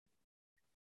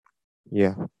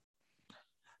Yeah.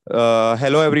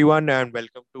 Hello, everyone, and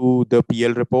welcome to the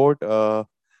PL report.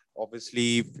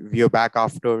 Obviously, we are back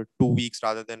after 2 weeks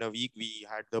rather than a week. We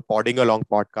had the Podding Along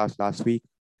podcast last week.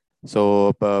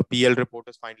 So, PL report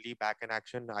is finally back in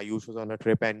action. Ayush was on a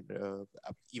trip, and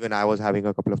even I was having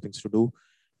a couple of things to do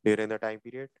during the time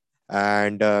period.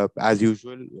 And as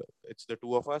usual, it's the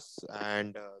two of us,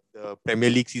 and the Premier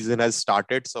League season has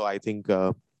started. So, I think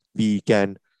we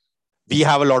can we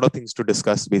have a lot of things to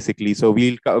discuss basically. So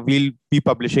we'll be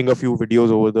publishing a few videos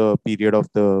over the period of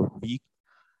the week,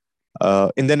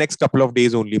 in the next couple of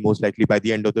days only, most likely by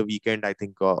the end of the weekend. I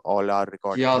think all our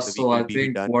recording Yeah, for the week so will I be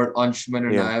think done. what Anshuman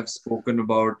and Yeah. I have spoken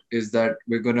about is that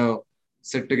we're gonna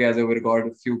sit together, we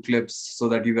record a few clips so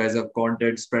that you guys have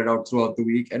content spread out throughout the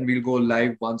week, and we'll go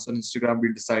live once on Instagram.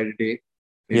 We'll decide a day,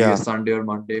 maybe a Yeah. Sunday or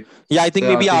Monday. Yeah, I think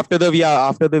So I maybe think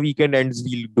after the weekend ends,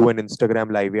 we'll do an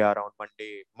Instagram live, yeah, around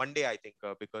Monday, I think,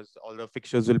 because all the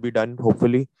fixtures will be done,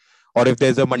 hopefully. Or if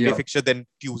there's a Monday yeah, fixture, then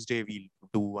Tuesday we'll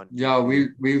do one. yeah,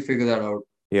 we'll figure that out.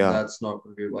 Yeah. That's not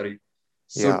gonna be a worry.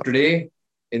 So Yeah. today,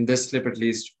 in this clip at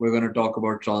least, we're gonna talk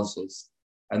about transfers.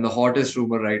 And the hottest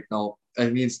rumor right now, I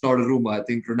mean, it's not a rumor. I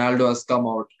think Ronaldo has come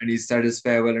out and he said his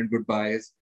farewell and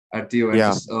goodbyes at the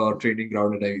Yeah. Juventus training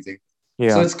ground and everything. So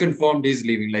Yeah. it's confirmed he's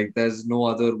leaving. Like, there's no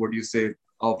other, what do you say,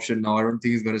 option now. I don't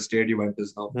think he's gonna stay at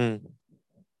Juventus now. Hmm.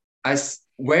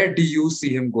 Where do you see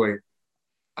him going?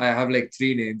 I have like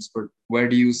three names, but where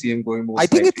do you see him going I most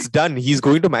think it's likely? done. He's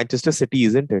going to Manchester City,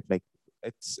 isn't it? Like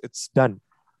it's done,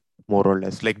 more or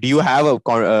less. Like, do you have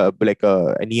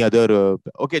any other?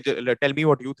 Okay, tell me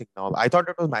what you think now. I thought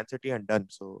it was Man City and done.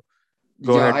 So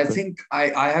go Yeah, ahead. I think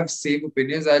I have same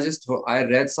opinions. I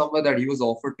read somewhere that he was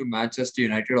offered to Manchester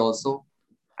United also,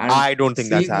 and I don't think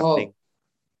that's seeing how happening.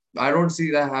 I don't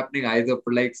see that happening either.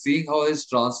 But like seeing how his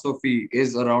transfer fee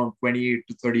is around 28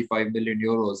 to 35 million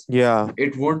euros, Yeah,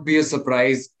 it won't be a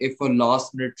surprise if a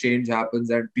last minute change happens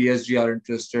and PSG are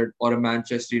interested or a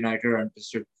Manchester United are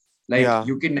interested. Like yeah.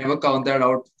 you can never count that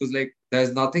out because like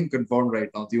there's nothing confirmed right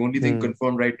now. The only thing Hmm.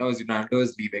 confirmed right now is Ronaldo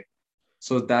is leaving,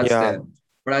 so that's Yeah, there.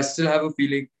 But I still have a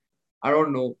feeling. I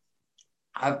don't know.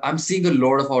 I'm seeing a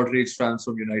lot of outrage fans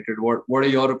from United. What are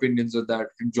your opinions of that?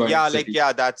 Him joining yeah. Like, City?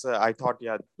 yeah. That's. I thought.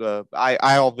 Yeah.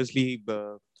 I obviously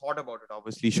thought about it.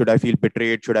 Obviously, should I feel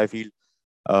betrayed? Should I feel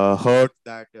hurt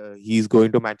that he's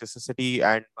going to Manchester City?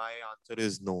 And my answer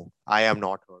is no. I am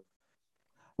not hurt.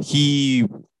 He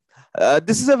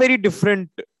This is a very different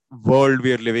world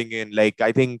we are living in. Like,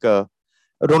 I think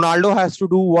Ronaldo has to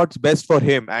do what's best for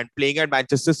him, and playing at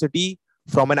Manchester City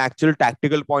from an actual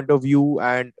tactical point of view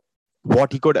and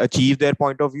what he could achieve their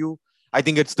point of view, I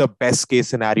think it's the best case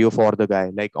scenario for the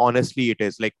guy. Like, honestly, it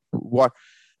is. Like, what's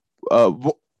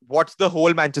the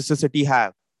whole Manchester City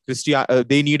have?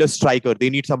 They need a striker. They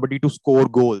need somebody to score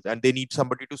goals, and they need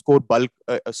somebody to score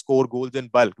goals in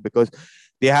bulk, because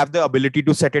they have the ability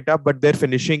to set it up, but their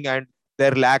finishing and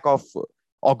their lack of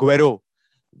Aguero.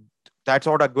 That's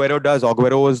what Aguero does.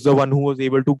 Aguero was the one who was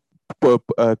able to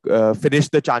finish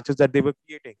the chances that they were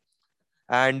creating.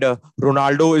 And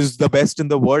Ronaldo is the best in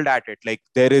the world at it. Like,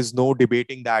 there is no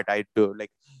debating that.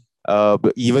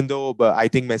 Even though I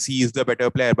think Messi is the better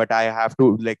player, but I have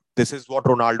to, like, this is what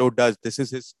Ronaldo does. This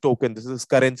is his token. This is his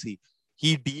currency.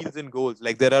 He deals in goals.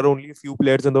 Like, there are only a few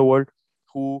players in the world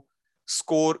who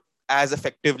score as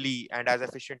effectively and as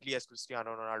efficiently as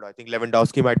Cristiano Ronaldo. I think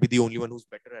Lewandowski might be the only one who's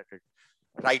better at it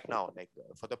right now. Like,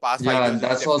 for the past five Yeah, years, and it's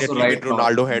that's also definitely been right now.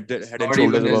 Ronaldo It's head and not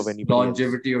shoulders even above his anybody else.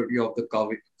 longevity of the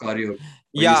career, but you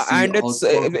Yeah, see and how it's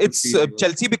consistent he was.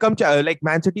 Chelsea like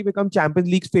Man City become Champions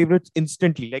League favorites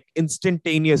instantly, like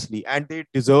instantaneously, and they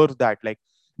deserve that. Like,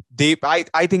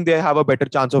 I think they have a better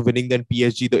chance of winning than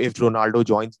PSG if Ronaldo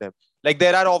joins them. Like,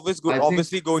 there are I think,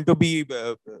 obviously going to be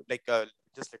like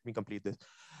just let me complete this.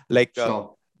 Like,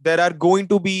 sure. there are going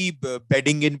to be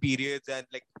bedding in periods, and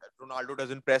like Ronaldo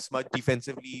doesn't press much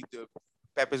defensively.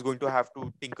 Pep is going to have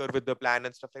to tinker with the plan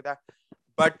and stuff like that.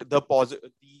 But the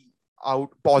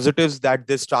positives that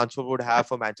this transfer would have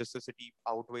for Manchester City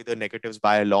outweigh the negatives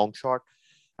by a long shot.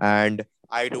 And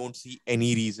I don't see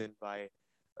any reason why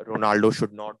Ronaldo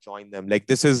should not join them. Like,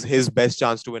 this is his best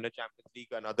chance to win a Champions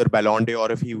League, another Ballon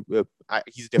d'Or. If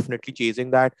he's definitely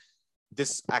chasing that.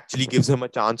 This actually gives him a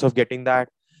chance of getting that.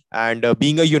 And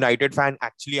being a United fan,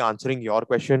 actually answering your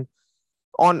question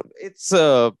on it's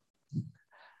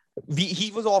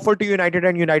he was offered to United,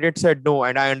 and United said no.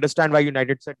 And I understand why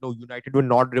United said no. United will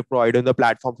not provide in the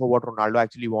platform for what Ronaldo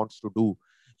actually wants to do.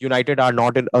 United are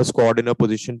not in a squad in a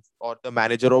position, or the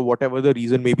manager, or whatever the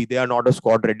reason may be, they are not a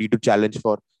squad ready to challenge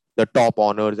for the top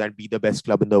honors and be the best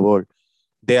club in the world.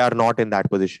 They are not in that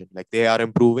position. Like, they are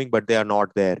improving, but they are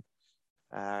not there.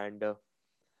 And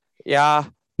Yeah,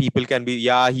 people can be.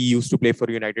 Yeah, he used to play for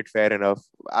United. Fair enough.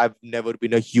 I've never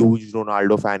been a huge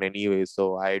Ronaldo fan anyway,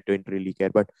 so I don't really care.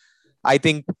 But I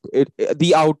think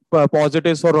the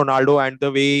positives for Ronaldo and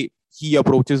the way he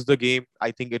approaches the game,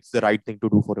 I think it's the right thing to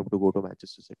do for him to go to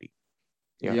Manchester City.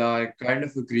 Yeah. Yeah, I kind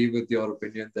of agree with your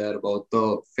opinion there about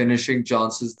the finishing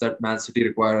chances that Man City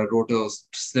require. I wrote a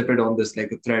snippet on this,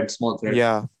 like a thread, small thread.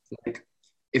 Yeah. Like,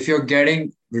 if you're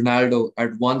getting Ronaldo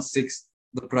at 1/6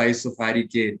 the price of Harry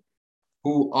Kane,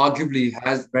 who arguably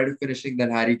has better finishing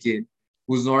than Harry Kane,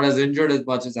 who's not as injured as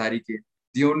much as Harry Kane.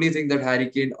 The only thing that Harry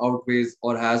Kane outweighs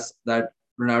or has that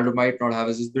Ronaldo might not have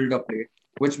is his build-up play,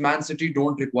 which Man City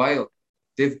don't require.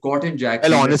 They've gotten Jack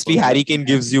Well, Grealish honestly, for that. Harry Kane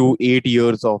gives you 8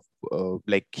 years of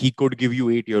like he could give you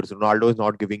 8 years. Ronaldo is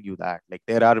not giving you that. Like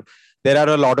there are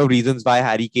a lot of reasons why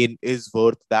Harry Kane is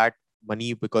worth that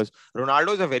money because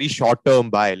Ronaldo is a very short term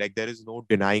buy. Like there is no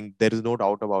denying, there is no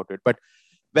doubt about it. But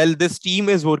well, this team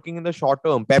is working in the short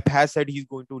term. Pep has said he's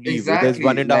going to leave. It is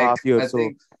one Exactly. and a Like, half years. I So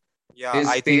think yeah, his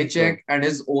I think paycheck and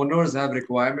his owners have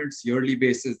requirements yearly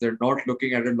basis. They're not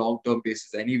looking at a long-term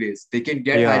basis anyways. They can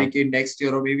get yeah, Harry Kane next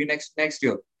year or maybe next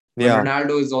year when yeah,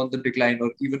 Ronaldo is on the decline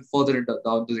or even further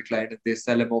down the decline if they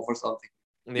sell him off or something.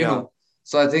 You yeah, know.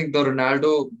 So I think the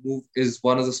Ronaldo move is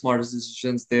one of the smartest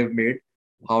decisions they've made.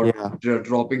 How yeah.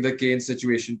 dropping the Kane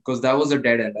situation because that was a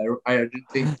dead end. I didn't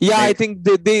think Yeah, I like think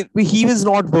he was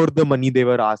not worth the money they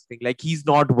were asking. Like he's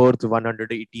not worth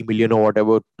 180 million or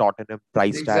whatever Tottenham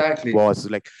price tag exactly. was.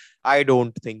 Like I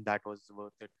don't think that was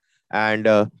worth it. And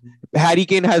Harry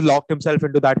Kane has locked himself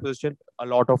into that position. A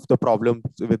lot of the problems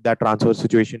with that transfer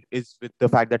situation is with the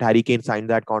fact that Harry Kane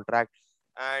signed that contract,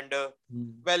 and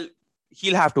Mhm. well,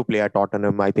 he'll have to play at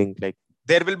Tottenham. I think like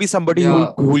there will be somebody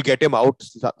Yeah. who'll get him out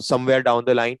somewhere down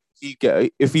the line.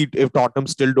 If Tottenham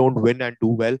still don't win and do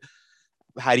well,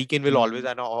 Harry Kane will always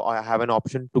Mhm. have an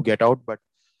option to get out, but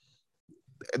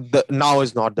now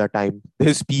is not the time.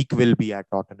 His peak will be at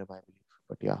Tottenham, I believe.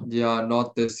 But yeah, Yeah,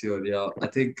 not this year. Yeah, I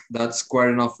think that's quite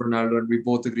enough for Ronaldo, and we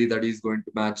both agree that he's going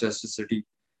to Manchester City.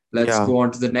 Let's yeah, go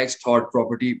on to the next hot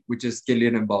property, which is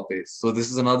Kylian Mbappe. So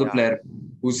this is another yeah, player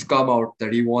who's come out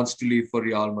that he wants to leave for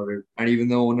Real Madrid, and even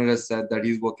the owner has said that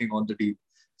he's working on the deal.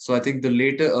 So I think a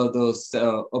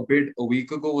bid a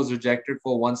week ago was rejected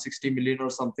for 160 million or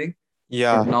something, but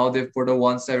yeah, now they've put a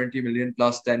 170 million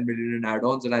plus 10 million in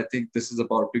add-ons, and I think this is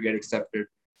about to get accepted.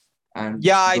 And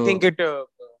yeah. I think the it.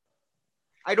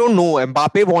 I don't know.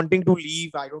 Mbappe wanting to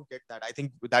leave, I don't get that. I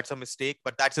think that's a mistake,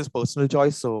 but that's his personal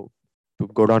choice. So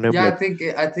good on him. Yeah, Like,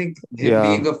 I think him yeah.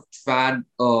 being a fan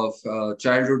of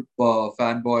childhood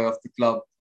fanboy of the club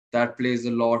that plays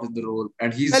a lot in the role,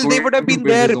 and he's Well, they going would have to been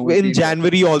build there his own in team there.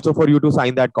 January also for you to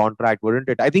sign that contract, wouldn't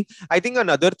it? I think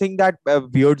another thing that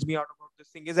weirds me out about this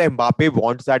thing is that Mbappe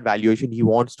wants that valuation. He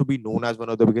wants to be known as one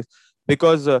of the biggest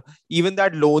because even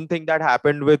that loan thing that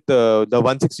happened with the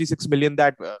 166 million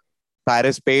that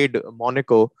Paris paid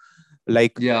Monaco,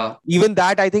 like Yeah, even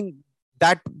that, I think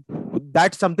that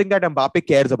that's something that Mbappe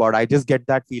cares about. I just get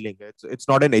that feeling. It's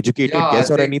not an educated yeah, I guess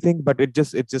or think anything, but it's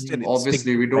just an instinct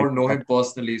obviously we like don't know that. him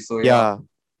personally, so yeah,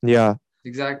 Yeah, yeah.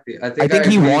 exactly. I I think I think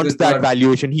he agree wants with that that.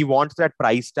 valuation. He wants that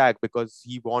price tag because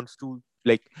he wants to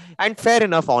like. And fair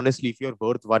enough, honestly, if you're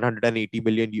worth 180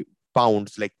 million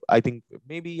pounds, like I think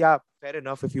maybe yeah, fair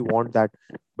enough if you want that.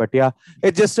 But yeah,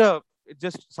 it's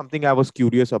just something I was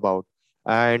curious about.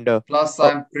 And Plus,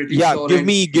 I'm pretty yeah, sure in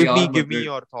Real give me Madrid,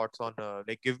 your thoughts on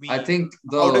like give I me think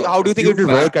how the do a you think few it will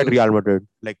work at factors. Real Madrid?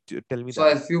 Like tell me So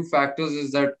that. a few factors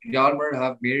is that Real Madrid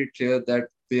have made it clear that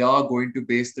they are going to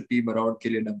base the team around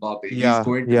Kylian Mbappe. He's Yeah,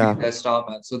 going to be yeah, their star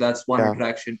man. So that's one yeah,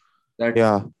 attraction. That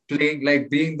yeah. playing like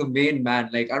being the main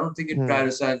man. Like I don't think in Hmm.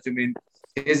 Paris Saint-Germain,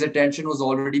 his attention was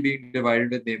already being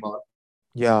divided with Neymar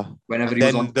Yeah. whenever And he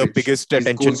was on then the the pitch. biggest His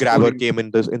goal attention grabber scoring. came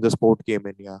in the sport came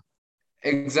in. Yeah.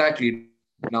 Exactly.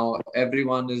 Now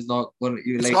everyone is not going to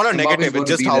It's like not a Mbappe is negative. going It's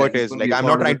to just be how there. it He's is. going to Like be a I'm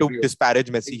not part of the trying to trio. disparage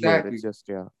Messi here. It's Exactly. just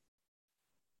yeah.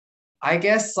 I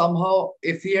guess somehow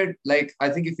if he had like I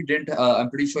think if he didn't I'm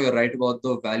pretty sure you're right about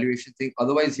the valuation thing.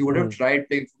 Otherwise he would have Hmm. tried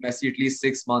playing for Messi at least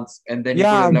 6 months and then he could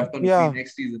Yeah, have left on a free yeah,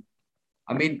 next season.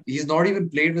 I mean he's not even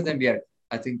played with them yet.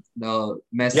 I think yeah.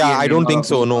 Messi and I don't Neymar think are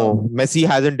so. both No, Messi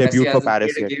hasn't Messi debuted for hasn't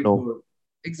Paris played a yet. game No. for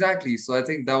exactly. So I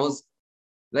think that was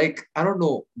like I don't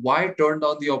know why turn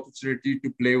down the opportunity to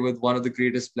play with one of the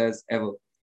greatest players ever.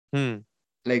 Hmm.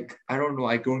 Like I don't know.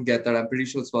 I don't get that. I'm pretty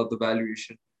sure it's about the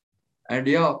valuation. And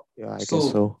yeah, Yeah, I guess so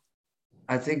so.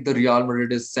 I think the Real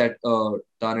Madrid is set,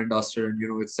 done and dusted,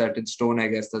 and it's set in stone. I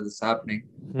guess that is happening.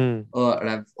 Hmm. And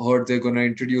I've heard they're gonna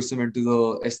introduce him into the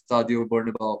Estadio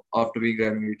Bernabeu after being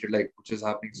renovated, like which is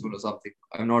happening soon or something.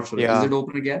 I'm not sure. Is Yeah. it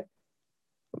open again?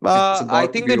 It's I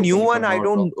about to think be the new open, if one, I'm I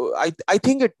not wrong. don't. I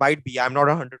think it might be. I'm not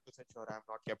 100% sure. I have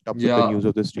not kept up with the Yeah, news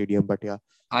of the stadium, but yeah.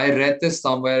 I read this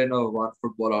somewhere in a one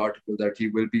football article that he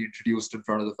will be introduced in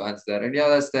front of the fans there. And yeah,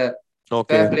 that's the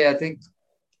fair Okay. play, I think.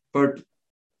 But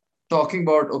talking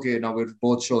about, okay, now we're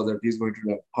both sure that he's going to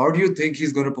learn. How do you think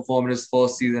he's going to perform in his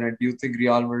first season? And do you think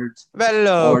Real Madrid's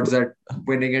Well, odds at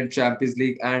winning in Champions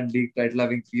League and league title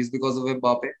have increased because of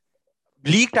Mbappe?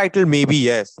 league title maybe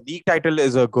yes. League title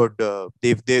is a good. They're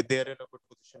in a good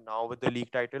position now with the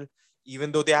league title,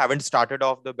 even though they haven't started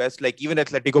off the best. Like even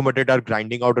Atletico Madrid are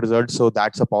grinding out results, so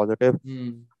that's a positive. Hmm.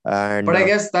 And But I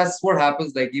guess that's what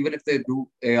happens. Like, even if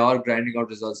they are grinding out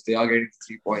results, they are getting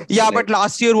 3 points. So, yeah, like, but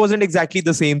last year wasn't exactly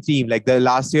the same team. Like the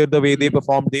last year, the way they hmm.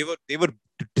 performed, they were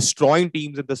destroying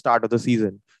teams at the start of the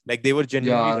season. Like they were Yeah,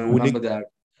 genuinely I remember ruining them. that.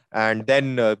 And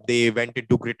then they went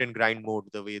into grit and grind mode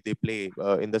the way they play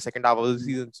in the second half of the Hmm.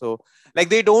 season. So like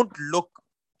they don't look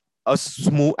as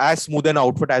smooth an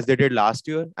outfit as they did last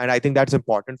year, and I think that's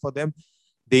important for them.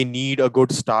 They need a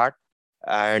good start,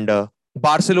 and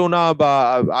Barcelona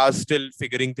are still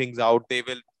figuring things out.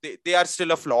 They are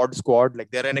still a flawed squad.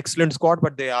 Like they're an excellent squad,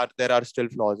 but there are still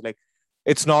flaws. Like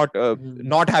it's not Hmm.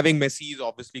 not having Messi is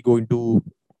obviously going to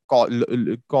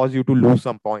cause you to lose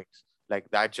some points. Like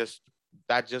that's just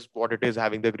what it is,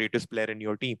 having the greatest player in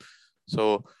your team.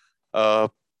 So uh,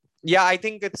 yeah, I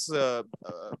think it's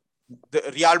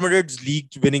the Real Madrid's league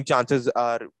winning chances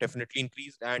are definitely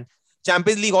increased, and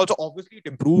Champions League also obviously it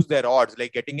improves their odds.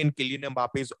 Like getting in Kylian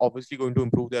Mbappe is obviously going to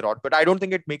improve their odds, but I don't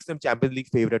think it makes them Champions League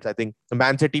favorites. I think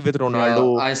Man City with Yeah,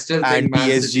 Ronaldo I still think and Man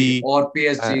City PSG. or Uh,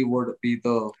 PSG would be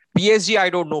the. PSG, I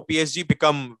don't know. PSG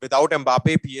become without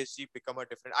Mbappe. PSG become a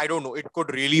different. I don't know. It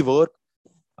could really work.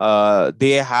 Uh,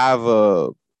 they have uh,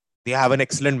 they have an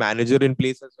excellent manager in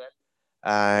place as well,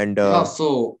 and Yeah,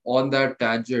 so on that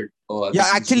tangent, yeah,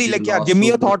 this used to actually, be the like, yeah, give last me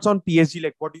your rumor. thoughts on PSG.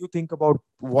 Like, what do you think about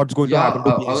what's going to Yeah, happen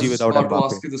to I PSG was just without about to Mbappe?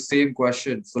 ask you the same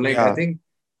question. So, like, I Yeah. think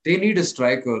they need a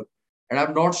striker, and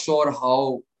I'm not sure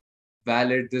how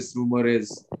valid this rumor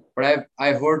is. But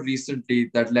I heard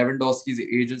recently that Lewandowski's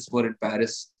agents were in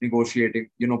Paris negotiating,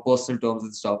 personal terms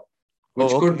and stuff, Oh,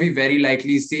 which could okay. be very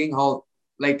likely, seeing how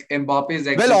like Mbappe's Well,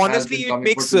 exit has honestly, been it coming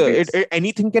for makes 2 weeks.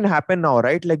 anything can happen now,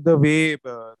 right? Like the way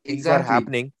things are Exactly.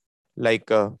 happening.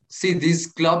 Like, See, these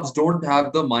clubs don't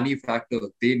have the money factor.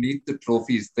 They need the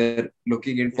trophies. They're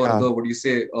looking in for yeah, the, what do you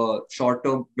say,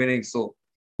 short-term winning. So,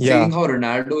 yeah, seeing how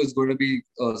Ronaldo is going to be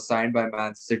signed by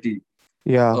Man City,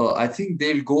 yeah. I think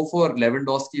they'll go for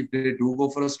Lewandowski if they do go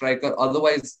for a striker.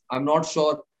 Otherwise, I'm not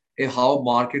sure how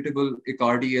marketable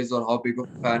Icardi is or how big of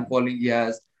a fan following he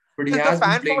has. But he Well, the has been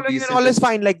fan playing following and decent all is in.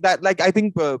 fine. Like that. Like I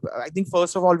think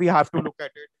first of all we have to look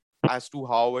at it as to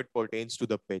how it pertains to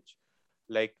the pitch.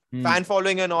 Like Hmm. fan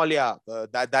following and all, yeah,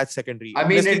 that's secondary. I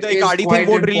mean, Honestly, it the is Icardi thing quite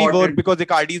won't really work important. because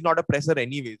Icardi is not a presser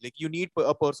anyways. Like you need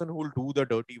a person who will do the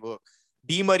dirty work.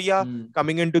 Di Maria Hmm.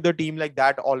 coming into the team like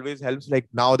that always helps. Like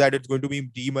now that it's going to be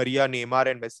Di Maria, Neymar,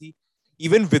 and Messi,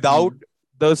 even without Hmm.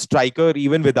 the striker,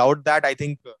 even without that, I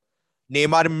think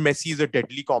Neymar and Messi is a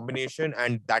deadly combination,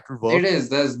 and that will work. It is.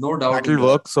 There's no doubt That in will that.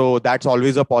 work. So that's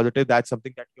always a positive. That's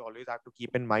something that you always have to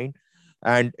keep in mind.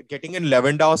 And getting in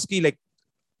Lewandowski, like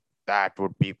that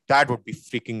would be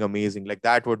freaking amazing. Like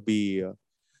that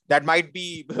might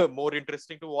be more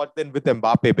interesting to watch than with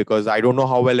Mbappe, because I don't know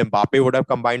how well Mbappe would have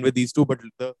combined with these two, but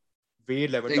the way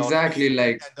Lewandowski is Exactly. built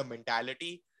Like, and the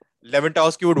mentality,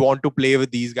 Lewandowski would want to play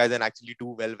with these guys and actually do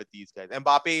well with these guys.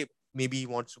 Mbappe maybe he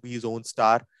wants to be his own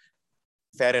star.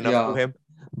 Fair enough to yeah. him,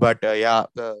 but yeah,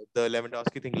 the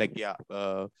Lewandowski thing, like yeah,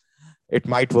 it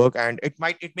might work, and it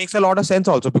makes a lot of sense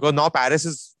also because now Paris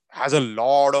is has a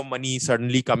lot of money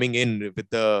suddenly coming in with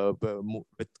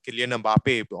with Kylian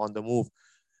Mbappe on the move.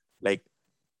 Like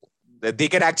they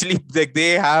can actually, like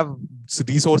they have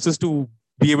resources to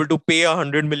be able to pay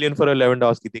 100 million for a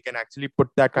Lewandowski. They can actually put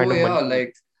that Oh kind of yeah. money to it.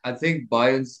 Like, I think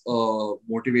Bayern's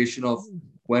motivation of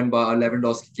when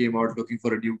Lewandowski came out looking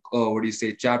for a new, what do you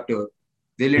say, chapter,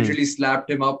 they Hmm. literally slapped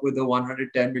him up with a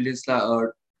 110 million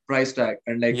price tag,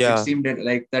 and like it Yeah, seemed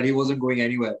like that he wasn't going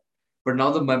anywhere. But now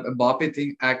the Mbappe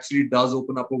thing actually does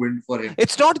open up a window for him.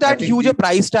 it's not I that think huge a the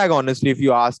price tag, honestly, if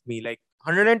you ask me. Like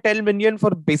 110 million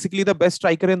for basically the best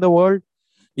striker in the world.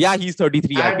 Yeah, he's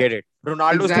 33. I get at it.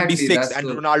 Ronaldo is exactly 36, that's and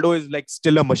the Ronaldo is like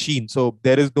still a machine. So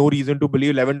there is no reason to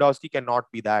believe Lewandowski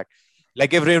cannot be that.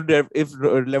 Like if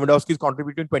Lewandowski is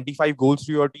contributing 25 goals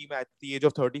to your team at the age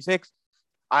of 36,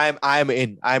 I'm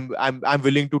in. I'm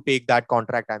willing to take that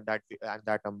contract and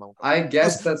that amount of I money, because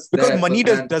guess that's there. money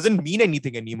But then, doesn't mean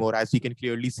anything anymore, as we can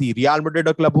clearly see. Real Madrid,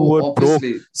 a club who oh, were broke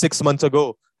obviously, 6 months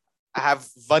ago, have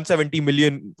 170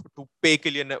 million to pay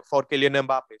Kylian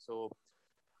Mbappe. So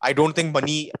I don't think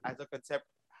money as a concept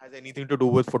has anything to do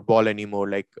with football anymore.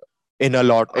 Like in a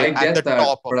lot I at the get that,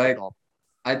 top of but the top.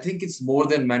 I think it's more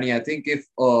than money. I think if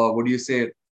what do you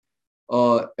say,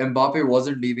 Mbappe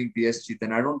wasn't leaving PSG,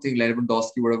 then I don't think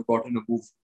Lewandowski would have gotten a move.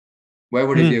 Where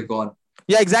would he Hmm. have gone?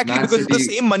 Yeah, exactly. Man Because it's the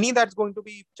City, same money that's going to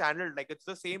be channeled. Like it's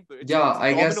the same. yeah, It's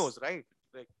I guess, dominoes, right?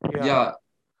 Like yeah. yeah,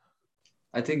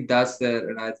 I think that's there,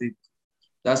 and I think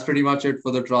that's pretty much it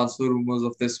for the transfer rumors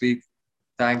of this week.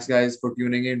 Thanks, guys, for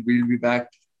tuning in. We'll be back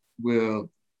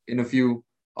in a few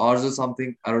hours or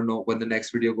something. I don't know when the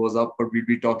next video goes up, but we'll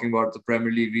be talking about the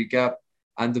Premier League recap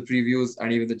and the previews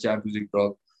and even the Champions League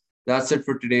talk. That's it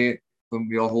for today from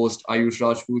your host Ayush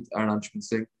Rajput and Anshuman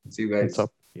Singh. See you What's guys.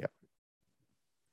 up?